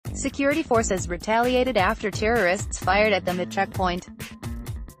Security forces retaliated after terrorists fired at them at checkpoint.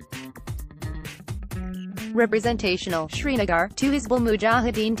 Representational Srinagar, 2 Hizbul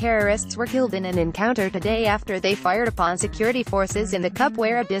Mujahideen terrorists were killed in an encounter today after they fired upon security forces in the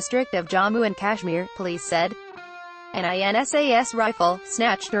Kupwara district of Jammu and Kashmir, police said. An INSAS rifle,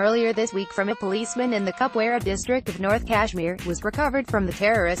 snatched earlier this week from a policeman in the Kupwara district of North Kashmir, was recovered from the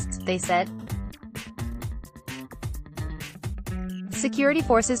terrorists, they said. Security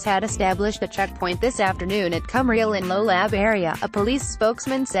forces had established a checkpoint this afternoon at Kumreel in Lolab area, a police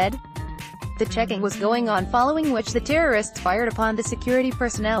spokesman said. The checking was going on, following which the terrorists fired upon the security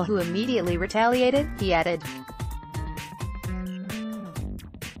personnel who immediately retaliated, he added.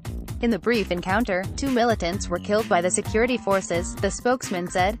 In the brief encounter, 2 militants were killed by the security forces, the spokesman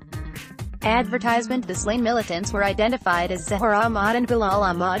said. Advertisement: the slain militants were identified as Zahar Ahmad and Bilal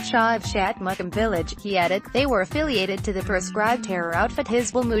Ahmad Shah of Shat Muqam village, he added. They were affiliated to the proscribed terror outfit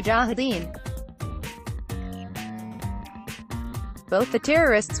Hizbul Mujahideen. Both the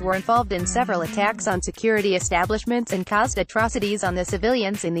terrorists were involved in several attacks on security establishments and caused atrocities on the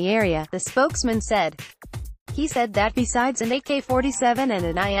civilians in the area, the spokesman said. He said that besides an AK-47 and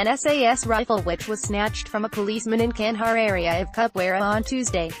an INSAS rifle which was snatched from a policeman in Kandhar area of Kupwara on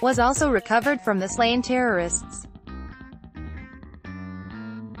Tuesday, was also recovered from the slain terrorists.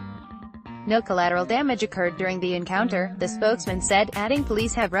 No collateral damage occurred during the encounter, the spokesman said, adding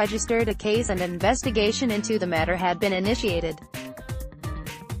police have registered a case and an investigation into the matter had been initiated.